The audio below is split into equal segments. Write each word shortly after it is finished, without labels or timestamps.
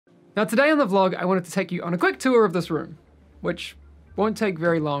Now today on the vlog, I wanted to take you on a quick tour of this room, which won't take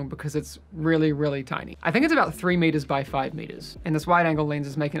very long because it's really, really tiny. I think it's about 3 meters by 5 meters, and this wide angle lens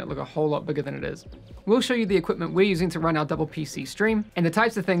is making it look a whole lot bigger than it is. We'll show you the equipment we're using to run our double PC stream, and the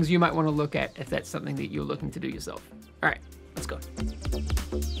types of things you might want to look at if that's something that you're looking to do yourself. All right, let's go.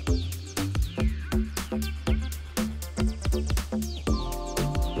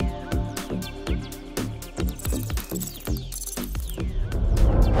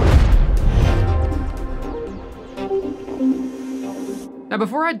 Now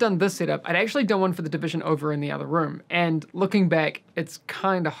before I'd done this setup, I'd actually done one for the division over in the other room, and looking back, it's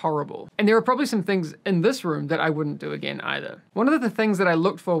kinda horrible. And there are probably some things in this room that I wouldn't do again either. One of the things that I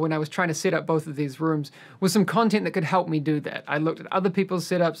looked for when I was trying to set up both of these rooms was some content that could help me do that. I looked at other people's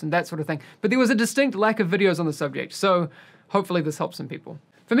setups and that sort of thing, but there was a distinct lack of videos on the subject, so hopefully this helps some people.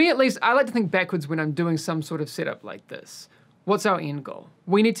 For me at least, I like to think backwards when I'm doing some sort of setup like this. What's our end goal?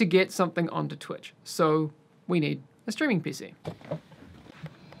 We need to get something onto Twitch, so we need a streaming PC.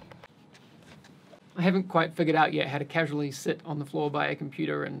 I haven't quite figured out yet how to casually sit on the floor by a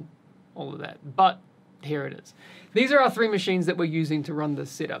computer and all of that, but here it is. These are our 3 machines that we're using to run this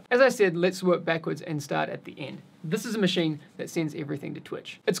setup. As I said, let's work backwards and start at the end. This is a machine that sends everything to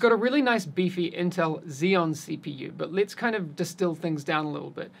Twitch. It's got a really nice beefy Intel Xeon CPU, but let's kind of distill things down a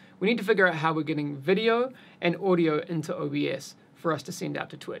little bit. We need to figure out how we're getting video and audio into OBS for us to send out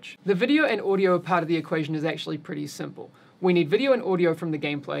to Twitch. The video and audio part of the equation is actually pretty simple. We need video and audio from the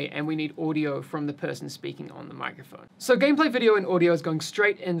gameplay, and we need audio from the person speaking on the microphone. So gameplay video and audio is going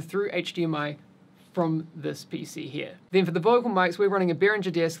straight in through HDMI from this PC here. Then for the vocal mics, we're running a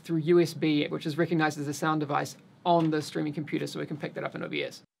Behringer desk through USB, which is recognized as a sound device on the streaming computer, so we can pick that up in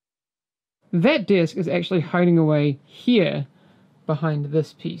OBS. That desk is actually hiding away here behind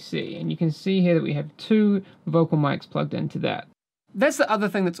this PC, and you can see here that we have 2 vocal mics plugged into that. That's the other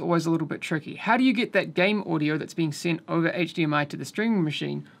thing that's always a little bit tricky. How do you get that game audio that's being sent over HDMI to the streaming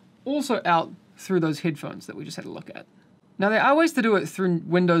machine also out through those headphones that we just had a look at? Now there are ways to do it through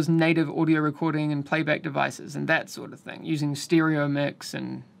Windows native audio recording and playback devices and that sort of thing, using stereo mix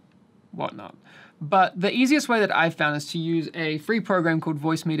and whatnot. But the easiest way that I've found is to use a free program called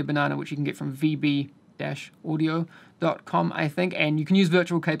Voice Meter Banana, which you can get from vb-audio.com, I think, and you can use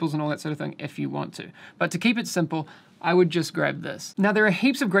virtual cables and all that sort of thing if you want to. But to keep it simple, I would just grab this. Now there are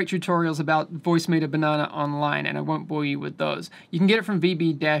heaps of great tutorials about Voice Meter Banana online, and I won't bore you with those. You can get it from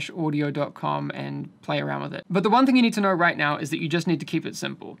vb-audio.com and play around with it. But the one thing you need to know right now is that you just need to keep it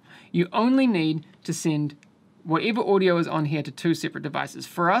simple. You only need to send whatever audio is on here to 2 separate devices.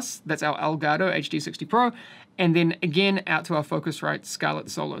 For us, that's our Elgato HD60 Pro, and then again out to our Focusrite Scarlett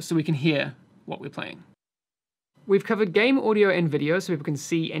Solo so we can hear what we're playing. We've covered game audio and video so people can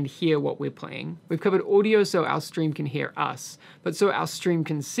see and hear what we're playing. We've covered audio so our stream can hear us. But so our stream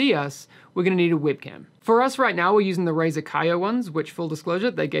can see us, we're going to need a webcam. For us right now, we're using the Razer Kaio ones, which, full disclosure,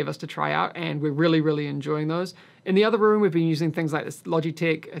 they gave us to try out, and we're really, really enjoying those. In the other room, we've been using things like this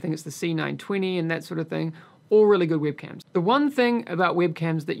Logitech, I think it's the C920 and that sort of thing. All really good webcams. The one thing about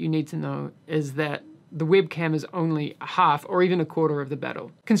webcams that you need to know is that the webcam is only a half or even a quarter of the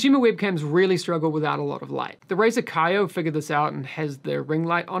battle. Consumer webcams really struggle without a lot of light. The Razer Kaio figured this out and has the ring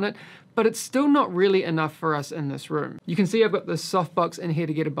light on it, but it's still not really enough for us in this room. You can see I've got this softbox in here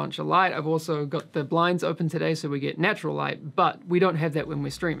to get a bunch of light. I've also got the blinds open today so we get natural light, but we don't have that when we're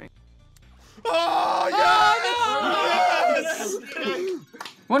streaming. Oh, yes!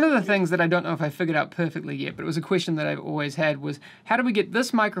 One of the things that I don't know if I figured out perfectly yet, but it was a question that I've always had, was how do we get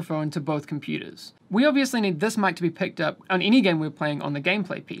this microphone to both computers? We obviously need this mic to be picked up on any game we're playing on the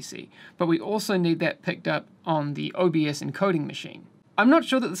gameplay PC, but we also need that picked up on the OBS encoding machine. I'm not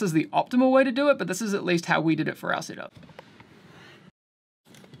sure that this is the optimal way to do it, but this is at least how we did it for our setup.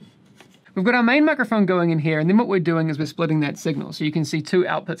 We've got our main microphone going in here, and then what we're doing is we're splitting that signal, so you can see 2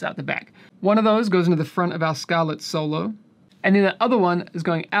 outputs out the back. One of those goes into the front of our Scarlett Solo, and then the other one is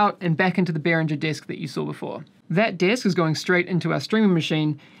going out and back into the Behringer desk that you saw before. That desk is going straight into our streaming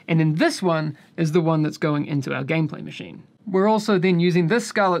machine, and then this one is the one that's going into our gameplay machine. We're also then using this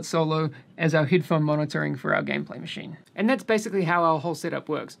Scarlett Solo as our headphone monitoring for our gameplay machine. And that's basically how our whole setup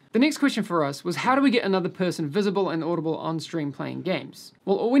works. The next question for us was, how do we get another person visible and audible on stream playing games?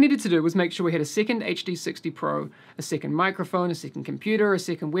 Well, all we needed to do was make sure we had a second HD60 Pro, a second microphone, a second computer, a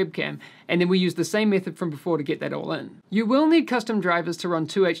second webcam, and then we used the same method from before to get that all in. You will need custom drivers to run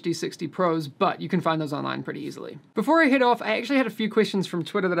 2 HD60 Pros, but you can find those online pretty easily. Before I head off, I actually had a few questions from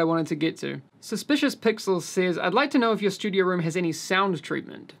Twitter that I wanted to get to. Suspicious Pixels says, I'd like to know if your studio room has any sound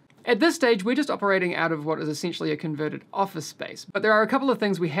treatment. At this stage, we're just operating out of what is essentially a converted office space, but there are a couple of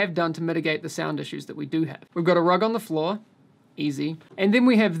things we have done to mitigate the sound issues that we do have. We've got a rug on the floor, easy. And then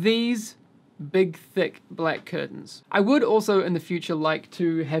we have these big, thick black curtains. I would also in the future like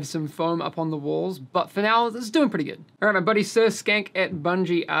to have some foam up on the walls, but for now, it's doing pretty good. All right, my buddy Sir Skank at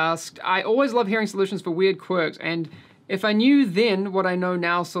Bungie asked, I always love hearing solutions for weird quirks, and if I knew then what I know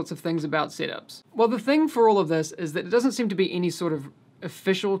now sorts of things about setups. Well, the thing for all of this is that it doesn't seem to be any sort of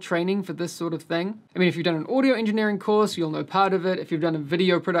official training for this sort of thing. I mean, if you've done an audio engineering course, you'll know part of it. If you've done a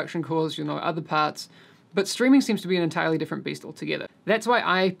video production course, you'll know other parts. But streaming seems to be an entirely different beast altogether. That's why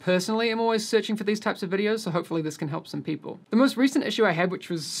I personally am always searching for these types of videos, so hopefully this can help some people. The most recent issue I had, which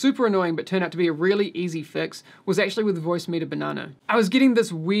was super annoying but turned out to be a really easy fix, was actually with Voice Meter Banana. I was getting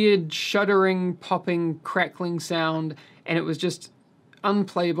this weird shuddering, popping, crackling sound, and it was just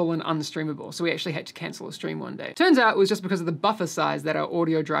unplayable and unstreamable, so we actually had to cancel a stream one day. Turns out it was just because of the buffer size that our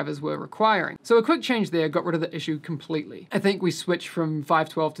audio drivers were requiring. So a quick change there got rid of the issue completely. I think we switched from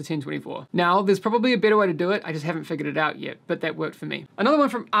 512 to 1024. Now, there's probably a better way to do it, I just haven't figured it out yet, but that worked for me. Another one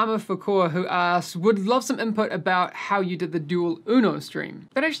from Armor Fakor who asked, would love some input about how you did the dual Uno stream.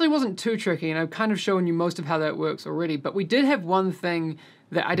 That actually wasn't too tricky, and I've kind of shown you most of how that works already, but we did have one thing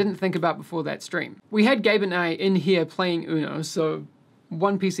that I didn't think about before that stream. We had Gabe and I in here playing Uno, so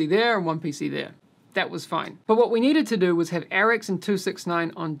one PC there and one PC there. That was fine. But what we needed to do was have Arix and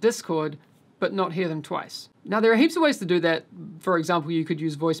 269 on Discord, but not hear them twice. Now there are heaps of ways to do that. For example, you could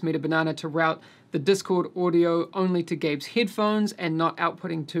use Voice Meter Banana to route the Discord audio only to Gabe's headphones and not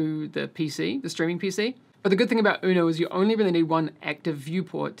outputting to the PC, the streaming PC. But the good thing about Uno is you only really need one active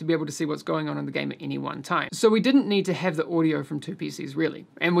viewport to be able to see what's going on in the game at any one time. So we didn't need to have the audio from two PCs really,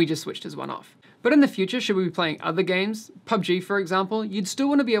 and we just switched his one off. But in the future, should we be playing other games, PUBG for example, you'd still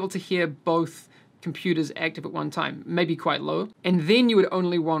want to be able to hear both computers active at one time, maybe quite low, and then you would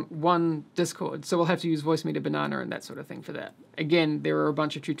only want one Discord, so we'll have to use Voice Meter Banana and that sort of thing for that. Again, there are a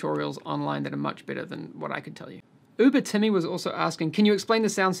bunch of tutorials online that are much better than what I could tell you. Uber Timmy was also asking, can you explain the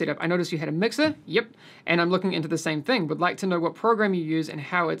sound setup? I noticed you had a mixer. Yep. And I'm looking into the same thing. Would like to know what program you use and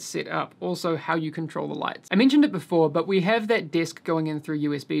how it's set up. Also, how you control the lights. I mentioned it before, but we have that desk going in through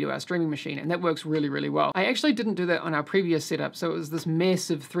USB to our streaming machine, and that works really, really well. I actually didn't do that on our previous setup, so it was this mess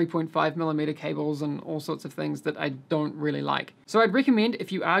of 3.5mm cables and all sorts of things that I don't really like. So I'd recommend,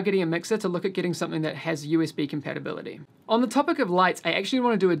 if you are getting a mixer, to look at getting something that has USB compatibility. On the topic of lights, I actually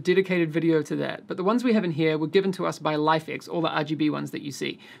want to do a dedicated video to that, but the ones we have in here were given to us by LifeX, all the RGB ones that you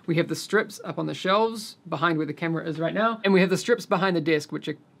see. We have the strips up on the shelves, behind where the camera is right now, and we have the strips behind the desk, which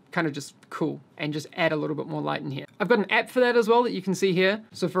are kind of just cool, and just add a little bit more light in here. I've got an app for that as well that you can see here.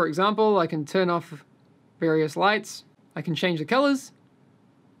 So for example, I can turn off various lights, I can change the colors,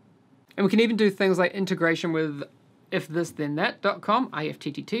 and we can even do things like integration with ifthisthenthat.com,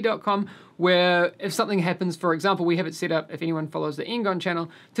 ifttt.com, where if something happens, for example, we have it set up, if anyone follows the Engon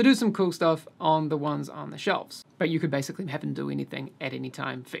channel, to do some cool stuff on the ones on the shelves. But you could basically have them do anything at any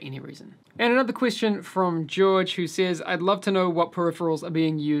time for any reason. And another question from George who says, I'd love to know what peripherals are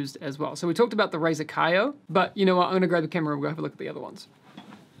being used as well. So we talked about the Razer Kaio, but you know what, I'm gonna grab the camera and we'll have a look at the other ones.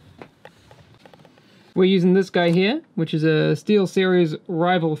 We're using this guy here, which is a SteelSeries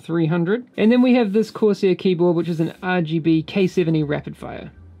Rival 300. And then we have this Corsair keyboard, which is an RGB K70 Rapid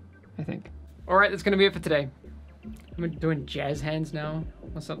Fire, I think. All right, that's gonna be it for today. I'm doing jazz hands now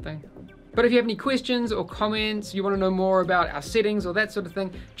or something. But if you have any questions or comments, you want to know more about our settings or that sort of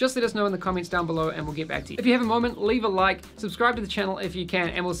thing, just let us know in the comments down below and we'll get back to you. If you have a moment, leave a like, subscribe to the channel if you can,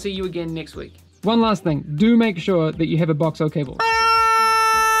 and we'll see you again next week. One last thing, do make sure that you have a box O cable.